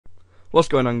What's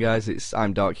going on, guys? It's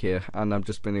ImDarkk here, and I'm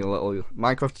just bringing a little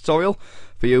Minecraft tutorial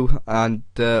for you. And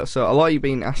so a lot of you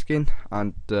been asking,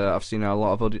 and I've seen a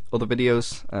lot of other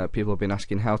videos. People have been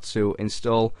asking how to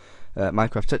install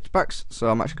Minecraft texture packs, so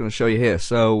I'm actually going to show you here.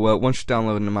 So once you're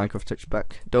downloading the Minecraft texture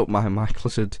pack, don't mind my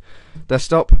cluttered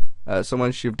desktop. So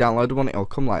once you've downloaded one, it'll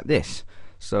come like this.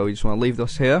 So you just want to leave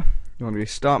this here. You want to go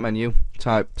to Start menu,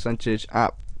 type percentage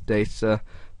app data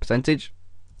percentage,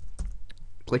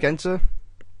 click enter.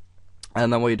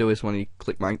 And then what you do is when you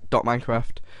click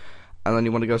 .minecraft, and then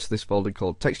you want to go to this folder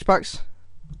called texture packs,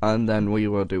 and then what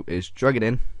you want to do is drag it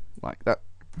in like that.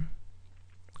 And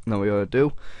then what you want to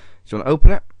do is you want to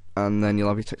open it, and then you'll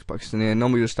have your texture packs in here.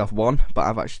 Normally you just have one, but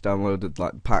I've actually downloaded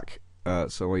like the pack.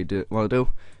 So what you want to do,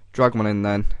 drag one in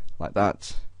then like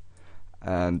that,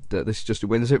 and this is just a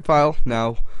WinZip file.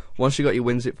 Now once you got your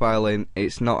WinZip file in,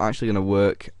 it's not actually going to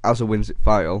work as a WinZip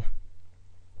file.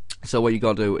 So what you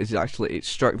gotta do is actually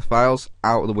extract the files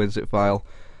out of the WinZip file.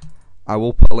 I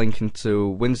will put a link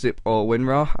into WinZip or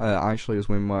WinRAR. I actually use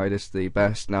WinRAR, it is the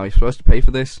best. Now you're supposed to pay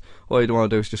for this. All you don't want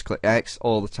to do is just click X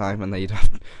all the time, and then you don't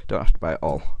have to buy it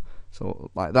all. So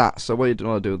like that. So what you don't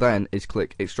want to do then is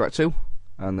click extract to,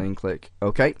 and then click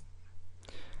OK.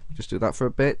 Just do that for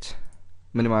a bit.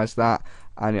 Minimize that,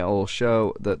 and it will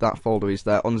show that that folder is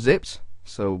there unzipped.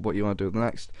 So what you want to do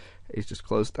next is just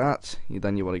close that.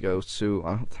 Then you want to go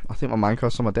to I think my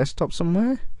Minecraft's on my desktop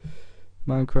somewhere.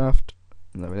 Minecraft,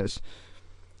 there it is.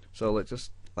 So let's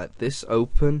just let this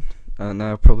open, and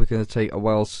now probably going to take a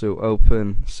while to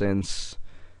open since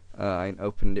I ain't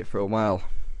opened it for a while.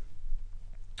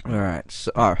 Alright,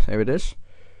 so there it is.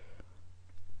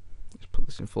 Let's put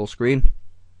this in full screen.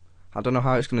 I don't know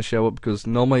how it's going to show up because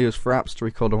normally I use Fraps to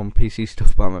record on PC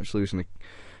stuff, but I'm actually using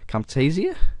a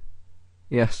Camtasia.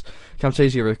 Yes,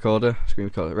 Camtasia recorder, screen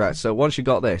recorder. Right, so once you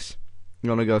got this, you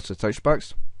want to go to texture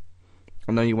packs,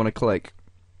 and then you want to click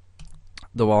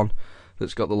the one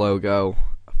that's got the logo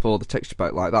for the texture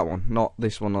pack, like that one, not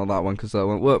this one or that one, because that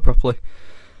won't work properly.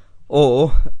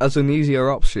 Or as an easier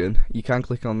option, you can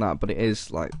click on that, but it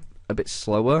is like a bit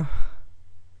slower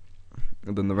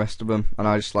than the rest of them, and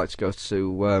I just like to go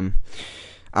to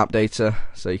app data,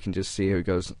 so you can just see how it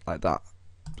goes like that.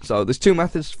 So there's two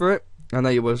methods for it. And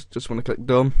then you just want to click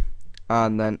done,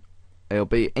 and then it'll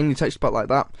be in your texture pack like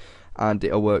that, and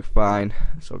it'll work fine.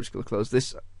 So I'm just going to close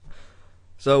this.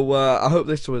 So I hope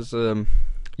this was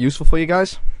useful for you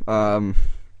guys.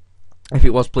 If it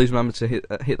was, please remember to hit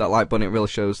that like button. It really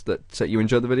shows that you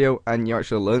enjoyed the video and you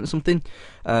actually learned something.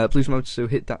 Please remember to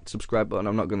hit that subscribe button.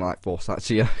 I'm not going to like force that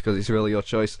to you because it's really your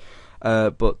choice.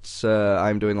 But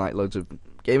I'm doing like loads of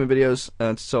gaming videos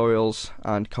and tutorials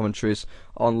and commentaries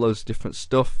on loads of different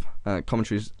stuff.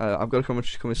 Commentaries. I've got a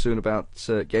commentary coming soon about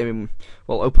gaming,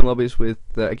 well, open lobbies with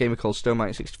a gamer called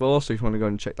Stonemic64. So if you want to go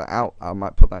and check that out, I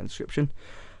might put that in the description.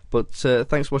 But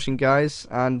thanks for watching, guys,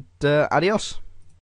 and adios.